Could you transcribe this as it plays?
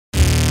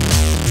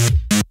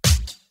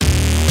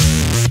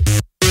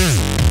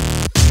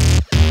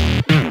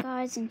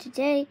guys, and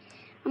today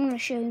I'm going to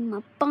show you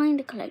my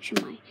binder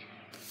collection,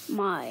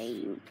 my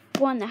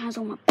one that has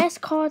all my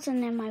best cards,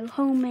 and then my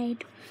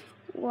homemade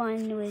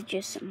one with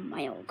just some of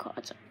my old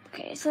cards.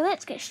 Okay, so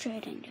let's get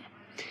straight into it.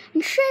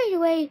 And straight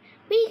away,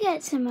 we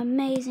get some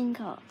amazing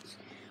cards.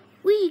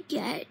 We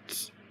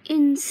get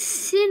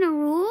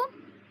Incineroar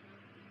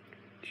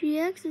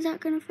GX, is that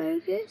going to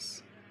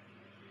focus?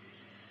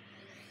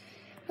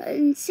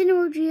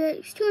 Incineroar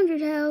GX,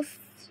 200 health.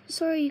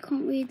 Sorry you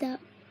can't read that.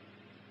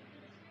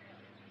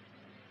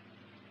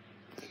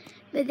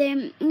 But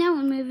then, now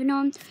we're moving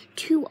on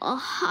to a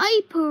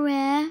hyper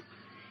rare.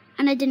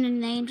 And I didn't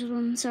name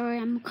them, sorry,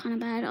 I'm kind of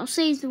bad. I'll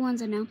save the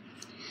ones I know.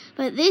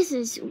 But this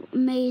is an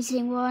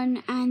amazing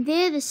one, and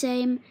they're the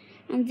same.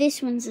 And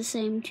this one's the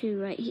same too,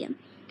 right here.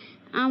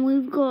 And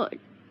we've got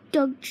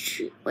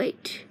Dugdie, I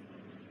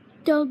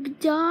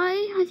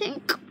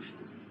think.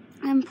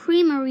 And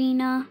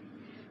Primarina,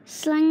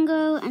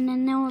 Slango, and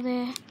then now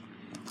they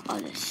are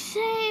the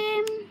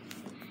same.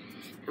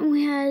 And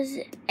we have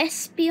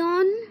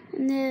Espeon,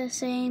 and they're the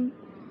same.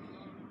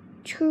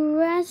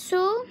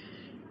 Terrazzo,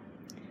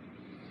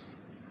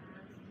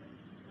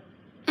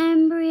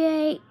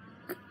 Embriake,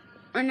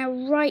 and a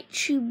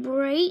Raichu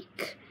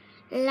Break,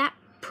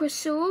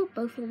 Lapras,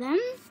 both of them.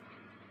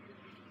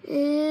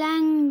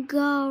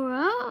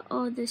 Langara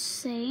are the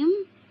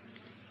same,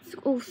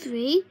 all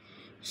three.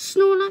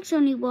 Snorlax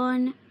only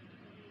one,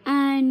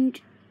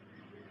 and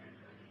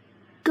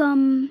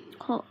Gumshoes.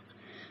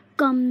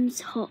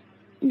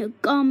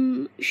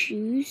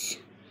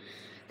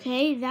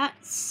 Okay,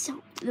 that's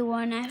the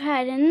one I've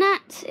had, and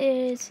that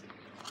is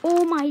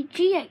all my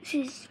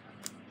GXs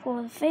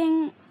for the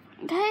thing.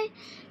 Okay,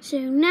 so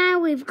now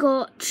we've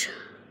got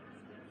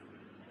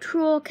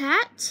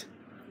Torcat,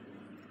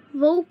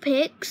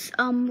 Vulpix,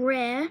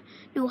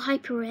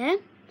 hyper rare.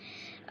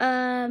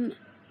 I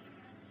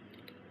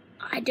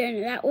don't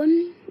know that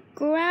one.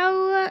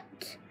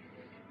 Growlithe,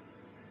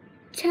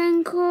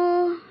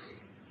 Tankor,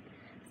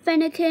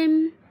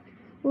 Fennekin,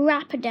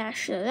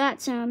 Rapidash. So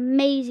that's an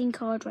amazing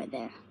card right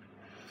there.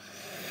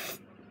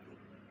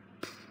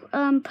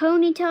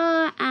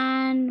 Ponyta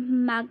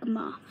and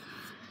Magma.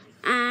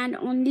 And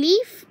on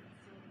Leaf,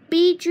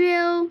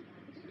 Beedrill,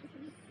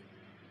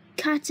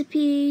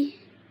 Caterpie,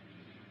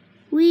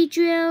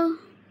 Weedrill,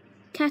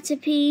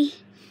 Caterpie,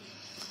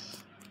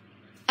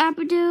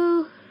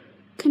 Abido,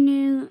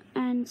 Canoe,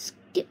 and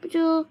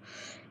Skipjaw,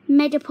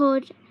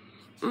 Metapod,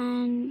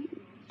 and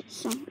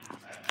Sunflower.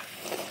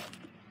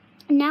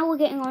 Now we're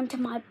getting on to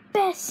my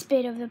best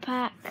bit of the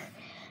pack.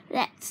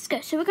 Let's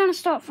go. So we're going to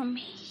start from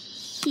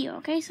here,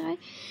 okay?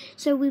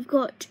 So we've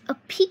got a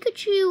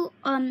Pikachu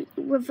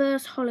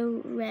reverse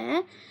holo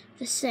rare,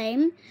 the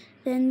same.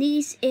 Then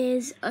this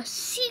is a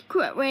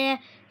secret rare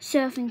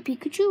surfing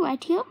Pikachu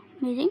right here,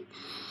 amazing.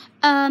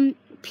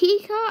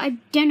 Pika, I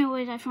don't know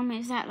where that's from,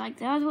 is that like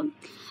the other one?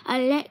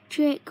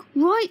 Electric,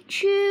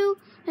 Raichu,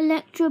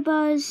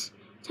 Electabuzz,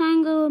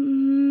 Tango,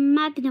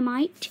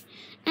 Magnemite,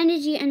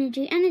 Energy,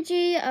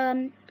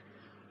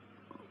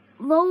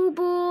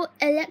 Volball,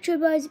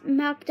 Electabuzz,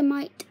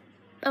 Magnemite,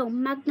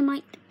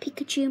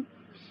 Pikachu,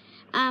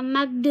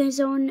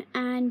 Magnezone,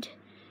 and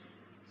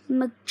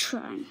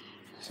Magtron.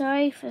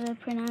 Sorry for the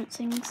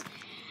pronouncings.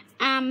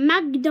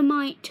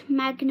 Magnemite,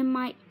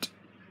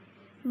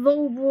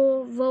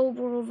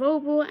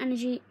 Volball,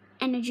 Energy.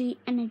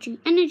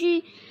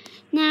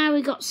 Now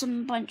we got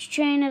some bunch of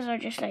trainers. I'll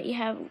just let you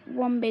have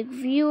one big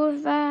view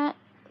of that,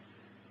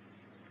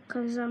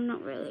 because I'm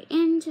not really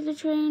into the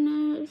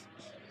trainers.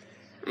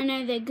 I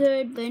know they're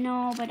good, but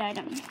I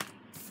don't.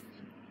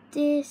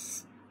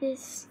 This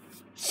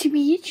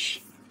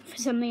speech for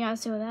something I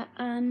saw that.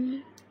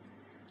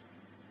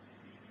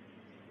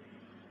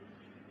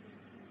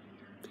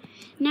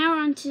 Now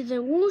we're on to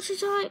the water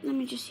type. Let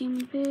me just see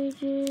my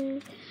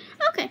pages.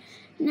 Okay,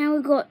 now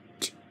we've got,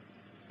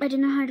 I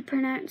don't know how to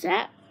pronounce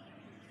that,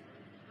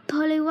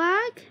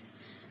 Poliwag,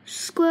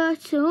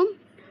 Squirtle,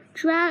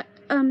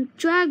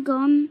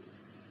 Dragon,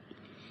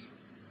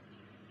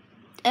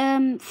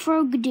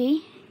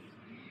 Frogdy,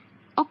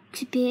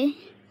 Octopi,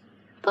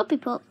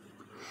 Poppypop,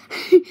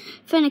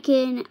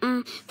 Fennekin.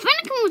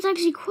 Fennekin was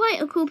actually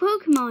quite a cool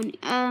Pokemon.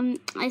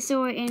 I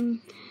saw it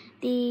in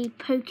the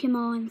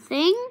Pokemon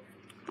thing.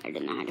 I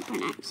don't know how to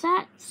pronounce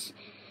that.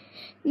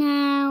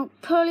 Now,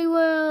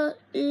 Poliwhirl,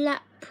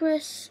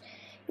 Lapras,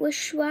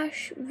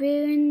 Wishwash,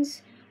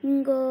 Virens,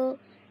 Wingull,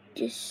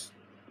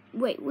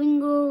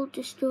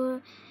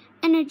 Destroy,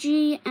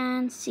 Energy,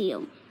 and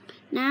Seal.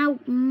 Now,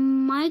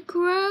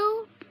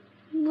 Micro,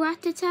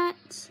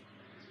 Rattatat,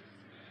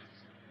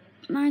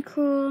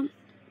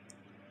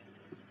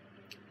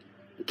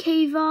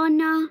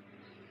 Kavana,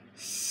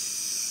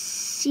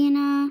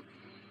 Sina,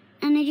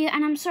 Energy,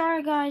 and I'm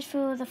sorry guys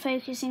for the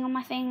focusing on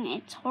my thing,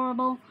 it's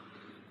horrible.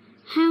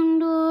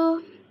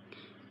 Houndour,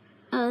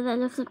 that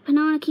looks like a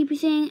banana keeper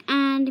thing,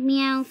 and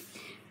Meowth,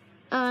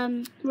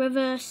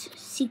 reverse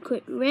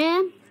secret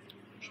rare.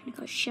 Should have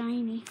got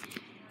shiny.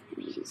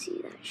 You can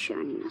see that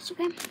shininess,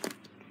 okay?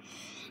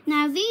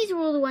 Now these are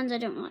all the ones I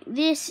don't like.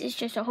 This is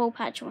just a whole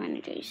patch of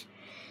energies.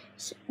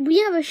 So we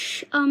have a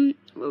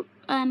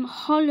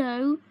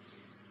hollow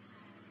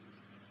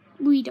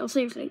Weedle,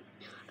 seriously.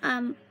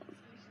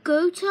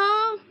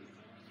 Gotar,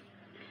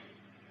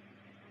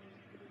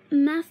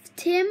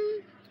 Maftim,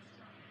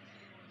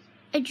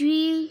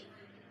 Adri,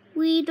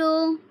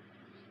 Weedle,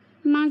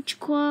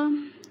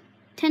 Magqua,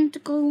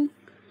 Tentacle,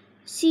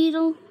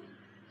 Seedle,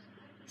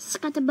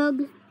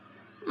 Scatterbug,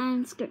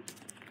 and Skirk.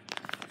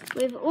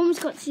 We've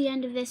almost got to the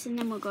end of this, and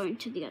then we're going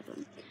to the other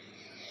one.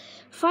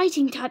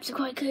 Fighting types are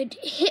quite good.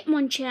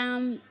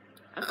 Hitmonchan,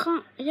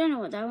 I don't know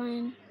what that one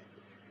is.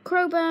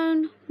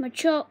 Crowbone,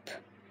 Machop,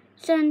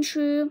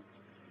 Sandshrew,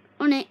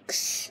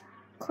 Onyx,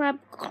 Crab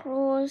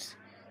Claws,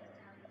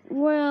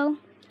 Royal,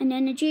 and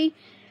Energy.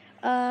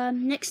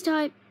 Next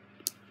type,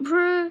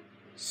 Brew,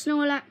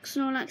 Snorlax.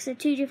 Snorlax, they're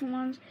two different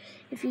ones.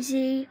 If you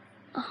see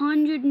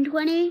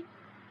 120,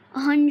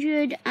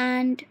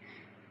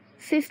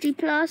 150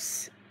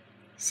 plus,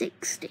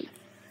 60.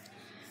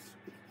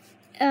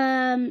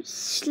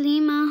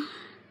 Slima,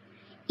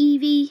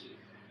 Eevee,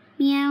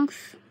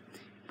 Meowth,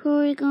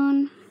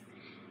 Porygon,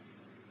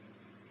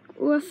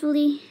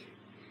 Ruffly,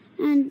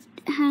 and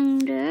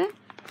Hanger.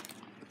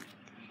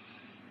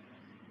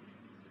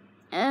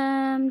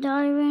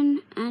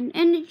 Dyron and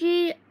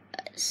Energy,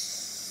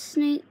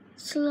 Snake,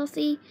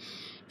 Slothy,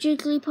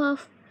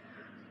 Jigglypuff,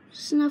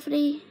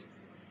 Snuffly,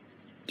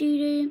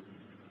 Doodoo.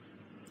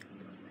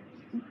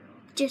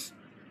 Just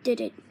did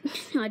it.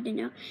 I don't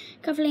know.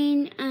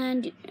 Kathleen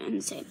and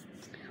same.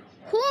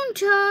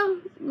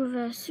 Haunter,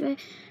 reverse.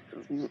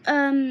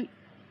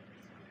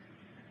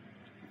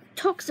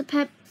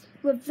 Toxapeck,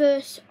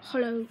 reverse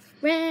holo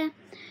rare.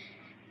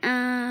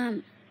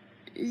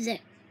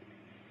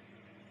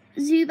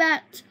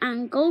 Zubat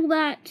and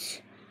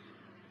Golbat.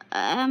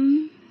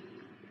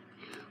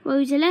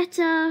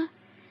 Rosaletta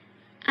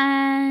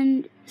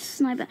and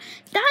Sniper.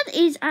 That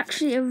is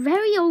actually a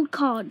very old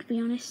card, to be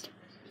honest.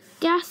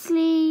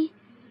 Ghastly,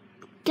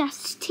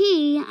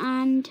 Gastly,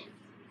 and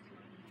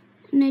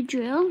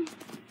Nadrill.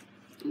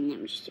 And let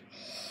me just do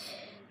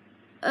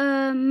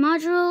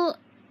Madrill,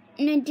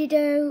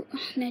 Nedido,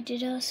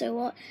 so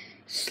what?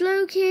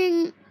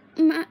 Slowking,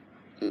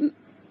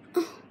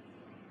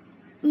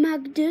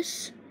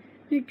 Magdus,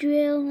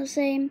 Nadrill, the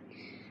same.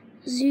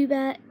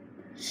 Zubat,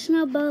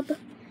 Snubbubb,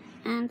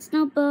 and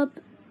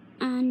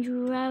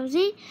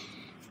Drowsy.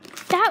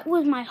 That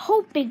was my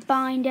whole big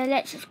binder.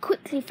 Let's just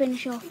quickly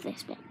finish off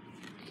this bit.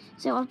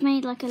 So I've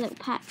made like a little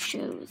patch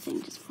show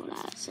thing just for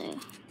that. So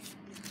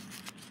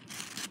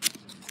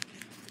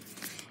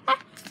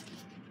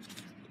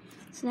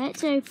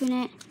let's open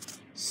it.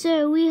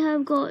 So we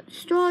have got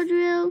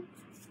Stardrill,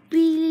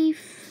 Beleaf,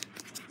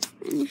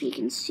 and if you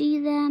can see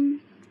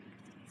them,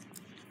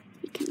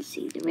 you can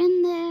see they're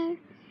in there.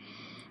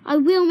 I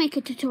will make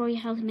a tutorial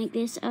how to make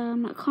this. I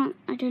don't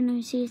know if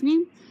you see his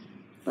name,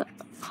 but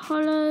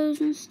hollows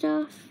and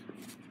stuff.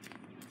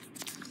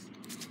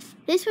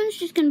 This one's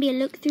just going to be a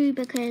look through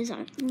because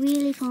I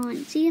really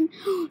can't see him.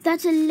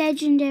 That's a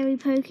legendary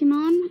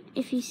Pokemon,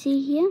 if you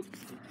see here.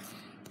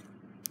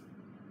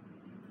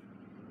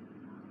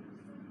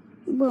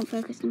 Won't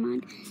focus on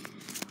mine.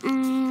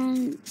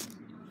 And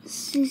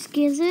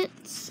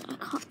Sizzgizits, I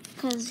can't,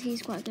 because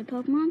he's quite a good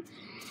Pokemon.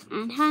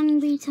 And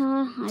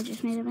Handbeater, I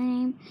just made up my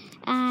name.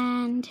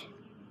 And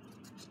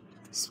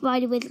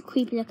Spider with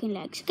creepy looking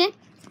legs, okay?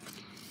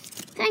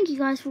 Thank you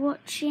guys for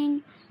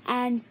watching,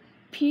 and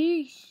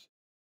peace.